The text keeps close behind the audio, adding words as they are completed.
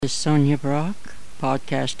This is Sonia Brock,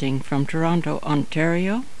 podcasting from Toronto,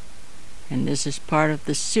 Ontario, and this is part of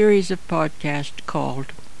the series of podcasts called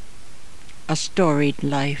A Storied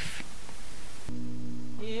Life.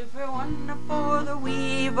 If it wasn't for the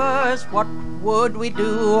weavers, what would we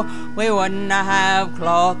do? We wouldn't have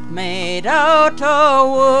cloth made out of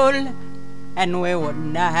wool, and we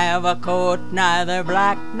wouldn't have a coat neither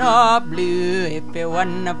black nor blue, if it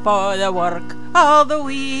wasn't for the work of the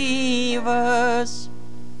weavers.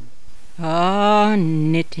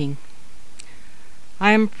 Knitting.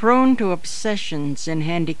 I am prone to obsessions in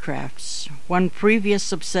handicrafts. One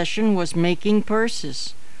previous obsession was making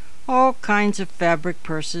purses. All kinds of fabric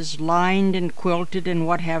purses, lined and quilted and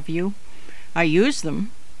what have you. I use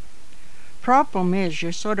them. Problem is,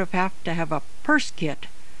 you sort of have to have a purse kit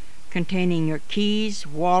containing your keys,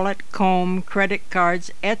 wallet, comb, credit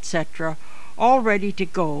cards, etc., all ready to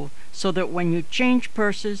go, so that when you change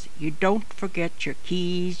purses, you don't forget your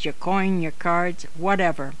keys, your coin, your cards,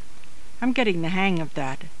 whatever. I'm getting the hang of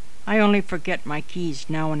that. I only forget my keys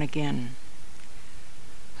now and again.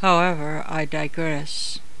 However, I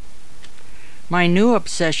digress. My new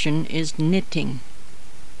obsession is knitting.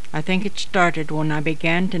 I think it started when I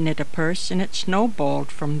began to knit a purse, and it snowballed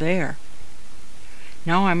from there.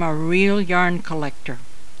 Now I'm a real yarn collector.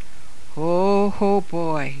 Oh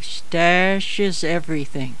boy, stash is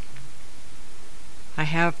everything. I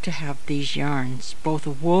have to have these yarns, both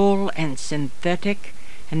wool and synthetic,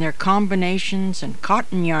 and their combinations, and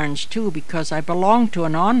cotton yarns too, because I belong to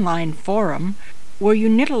an online forum where you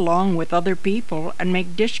knit along with other people and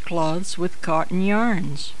make dishcloths with cotton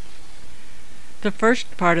yarns. The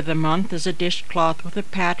first part of the month is a dishcloth with a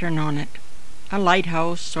pattern on it. A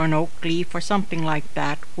lighthouse or an oak leaf or something like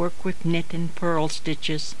that, work with knit and purl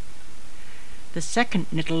stitches. The second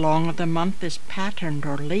knit-along of the month is patterned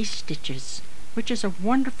or lace stitches, which is a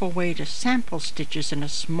wonderful way to sample stitches in a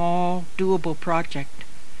small, doable project.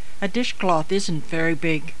 A dishcloth isn't very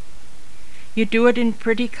big. You do it in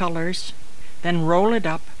pretty colors, then roll it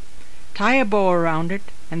up, tie a bow around it,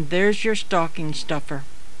 and there's your stocking stuffer.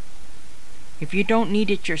 If you don't need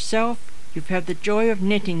it yourself, you've had the joy of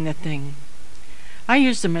knitting the thing. I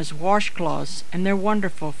use them as washcloths, and they're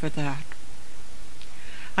wonderful for that.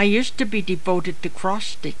 I used to be devoted to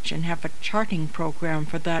cross-stitch and have a charting program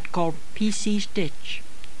for that called PC Stitch.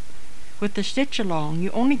 With the stitch-along,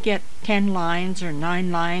 you only get 10 lines or 9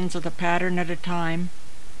 lines of the pattern at a time.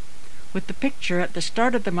 With the picture at the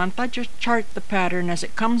start of the month, I just chart the pattern as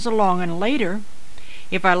it comes along, and later,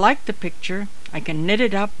 if I like the picture, I can knit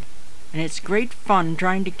it up, and it's great fun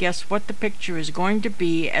trying to guess what the picture is going to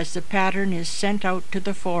be as the pattern is sent out to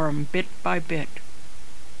the forum bit by bit.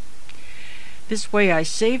 This way I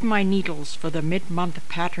save my needles for the mid-month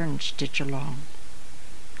pattern stitch-along.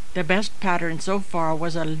 The best pattern so far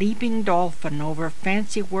was a leaping dolphin over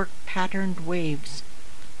fancy work patterned waves.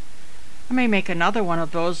 I may make another one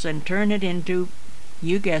of those and turn it into,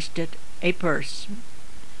 you guessed it, a purse.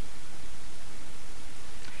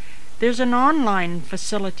 There's an online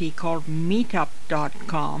facility called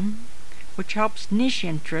Meetup.com, which helps niche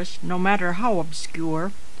interests, no matter how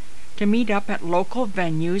obscure, to meet up at local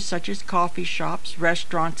venues such as coffee shops,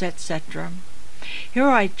 restaurants, etc. Here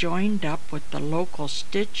I joined up with the local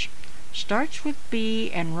Stitch, starts with B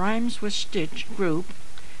and rhymes with Stitch group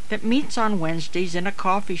that meets on Wednesdays in a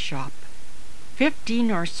coffee shop. 15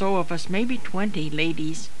 or so of us, maybe 20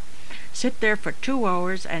 ladies, sit there for 2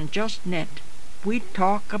 hours and just knit. We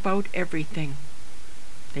talk about everything.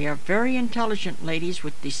 They are very intelligent ladies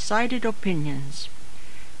with decided opinions.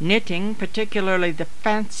 Knitting, particularly the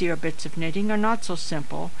fancier bits of knitting, are not so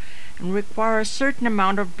simple and require a certain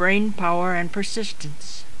amount of brain power and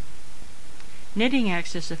persistence. Knitting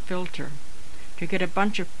acts as a filter to get a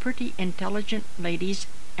bunch of pretty intelligent ladies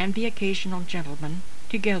and the occasional gentleman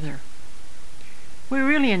together. We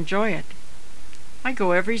really enjoy it. I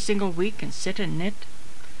go every single week and sit and knit.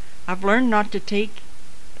 I've learned not to take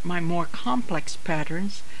my more complex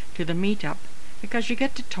patterns to the meetup because you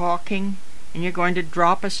get to talking and you're going to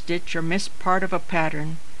drop a stitch or miss part of a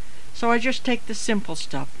pattern, so I just take the simple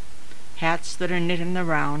stuff, hats that are knit in the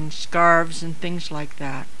round, scarves and things like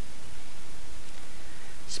that.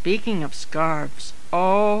 Speaking of scarves,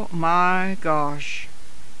 oh my gosh.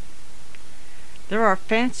 There are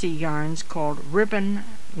fancy yarns called ribbon,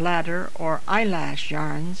 ladder, or eyelash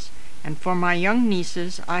yarns, and for my young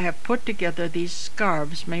nieces I have put together these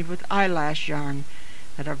scarves made with eyelash yarn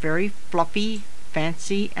that are very fluffy,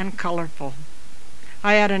 fancy, and colorful.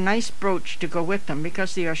 I add a nice brooch to go with them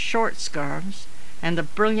because they are short scarves, and the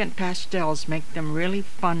brilliant pastels make them really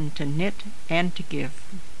fun to knit and to give.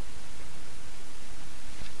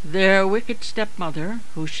 Their wicked stepmother,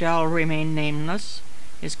 who shall remain nameless,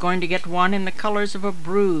 is going to get one in the colors of a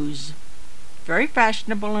bruise. Very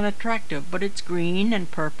fashionable and attractive, but it's green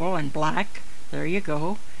and purple and black. There you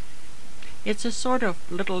go. It's a sort of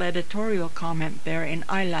little editorial comment there in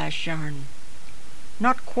eyelash yarn.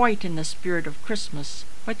 Not quite in the spirit of Christmas,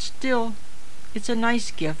 but still, it's a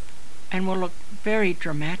nice gift and will look very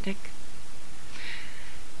dramatic.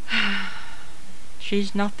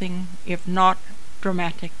 She's nothing if not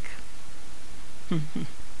dramatic.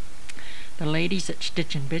 The ladies at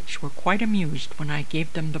Stitch and Bitch were quite amused when I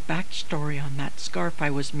gave them the backstory on that scarf I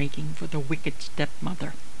was making for the wicked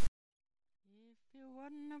stepmother. If it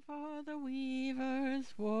wasn't for the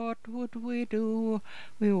weavers, what would we do?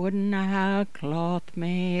 We wouldn't have cloth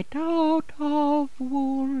made out of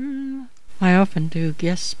wool. I often do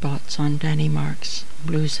guest spots on Danny Mark's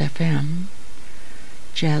Blues FM,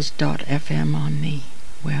 jazz.fm on the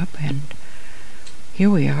web, and here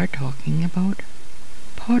we are talking about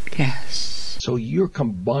podcasts. So you're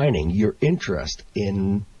combining your interest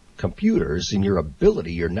in computers and your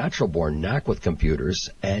ability, your natural-born knack with computers,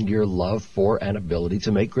 and your love for and ability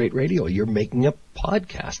to make great radio. You're making a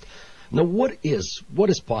podcast. Now, what is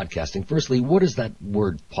podcasting? Firstly, what is that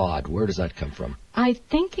word pod? Where does that come from? I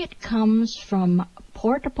think it comes from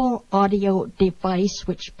portable audio device,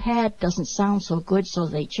 which pad doesn't sound so good, so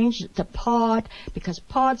they changed it to pod, because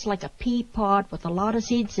pod's like a pea pod with a lot of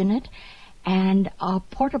seeds in it. And a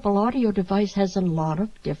portable audio device has a lot of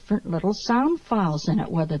different little sound files in it,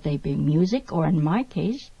 whether they be music or, in my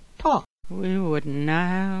case, talk. We wouldn't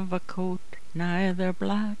have a coat, neither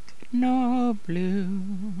black nor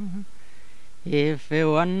blue, if it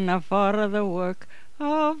wasn't for the work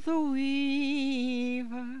of the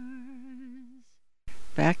weavers.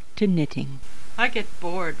 Back to knitting. I get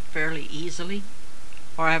bored fairly easily,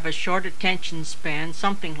 or I have a short attention span,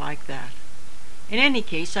 something like that. In any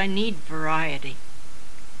case, I need variety.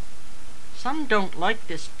 Some don't like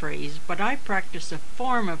this phrase, but I practice a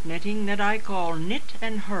form of knitting that I call knit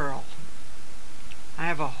and hurl. I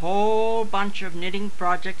have a whole bunch of knitting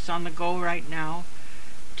projects on the go right now.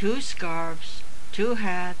 2 scarves, 2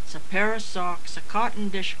 hats, a pair of socks, a cotton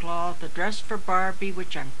dishcloth, a dress for Barbie,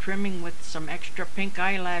 which I'm trimming with some extra pink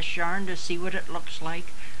eyelash yarn to see what it looks like,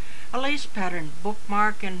 a lace pattern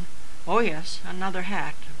bookmark, and, oh yes, another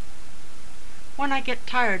hat. When I get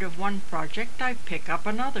tired of one project, I pick up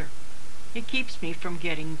another. It keeps me from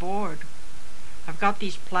getting bored. I've got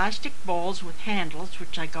these plastic bowls with handles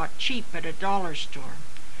which I got cheap at a dollar store.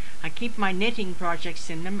 I keep my knitting projects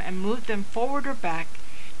in them and move them forward or back,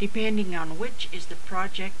 depending on which is the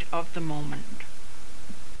project of the moment.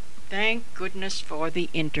 Thank goodness for the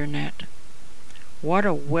internet. What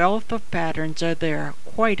a wealth of patterns are there,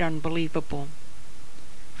 quite unbelievable.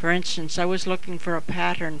 For instance, I was looking for a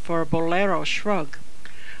pattern for a bolero shrug.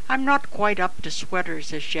 I'm not quite up to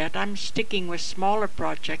sweaters as yet. I'm sticking with smaller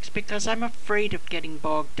projects because I'm afraid of getting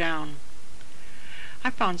bogged down. I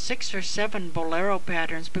found 6 or 7 bolero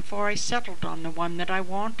patterns before I settled on the one that I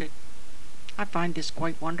wanted. I find this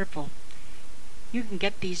quite wonderful. You can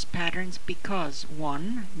get these patterns because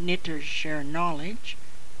 1. Knitters share knowledge,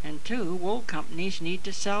 and 2. Wool companies need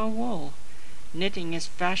to sell wool. Knitting is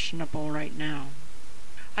fashionable right now.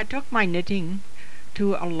 I took my knitting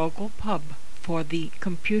to a local pub for the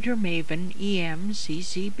Computer Maven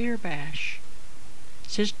EMCC Beer Bash.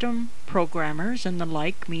 System programmers and the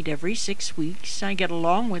like meet every 6 weeks. I get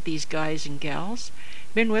along with these guys and gals.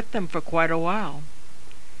 Been with them for quite a while.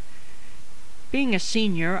 Being a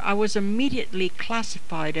senior, I was immediately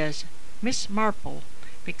classified as Miss Marple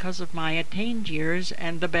because of my attained years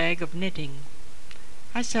and the bag of knitting.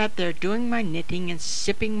 I sat there doing my knitting and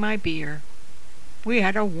sipping my beer. We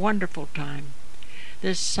had a wonderful time.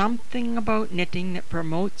 There's something about knitting that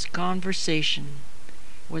promotes conversation.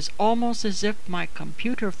 It was almost as if my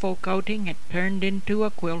computer folk outing had turned into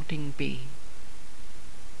a quilting bee.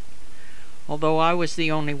 Although I was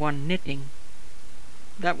the only one knitting.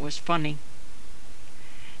 That was funny.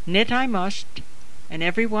 Knit I must, and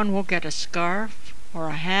everyone will get a scarf or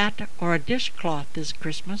a hat or a dishcloth this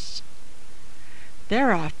Christmas.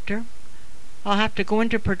 Thereafter, I'll have to go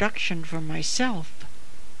into production for myself.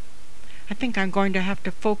 I think I'm going to have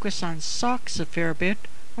to focus on socks a fair bit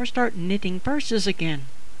or start knitting purses again.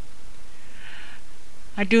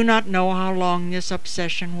 I do not know how long this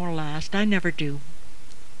obsession will last. I never do.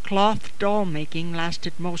 Cloth doll making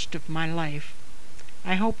lasted most of my life.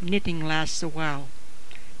 I hope knitting lasts a while,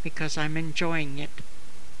 because I'm enjoying it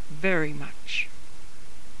very much.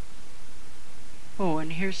 Oh,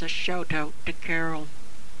 and here's a shout out to Carol.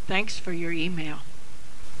 Thanks for your email.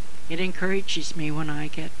 It encourages me when I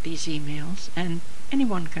get these emails, and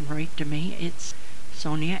anyone can write to me. It's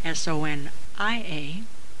Sonia, Sonia,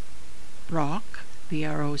 Brock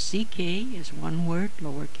B-R-O-C-K is one word,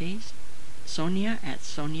 lowercase,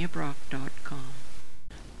 Sonia@soniabrock.com.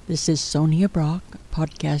 This is Sonia Brock,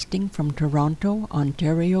 podcasting from Toronto,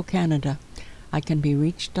 Ontario, Canada. I can be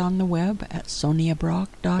reached on the web at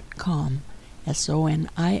soniabrock.com,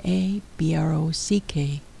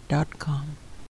 SONIABROCK.com.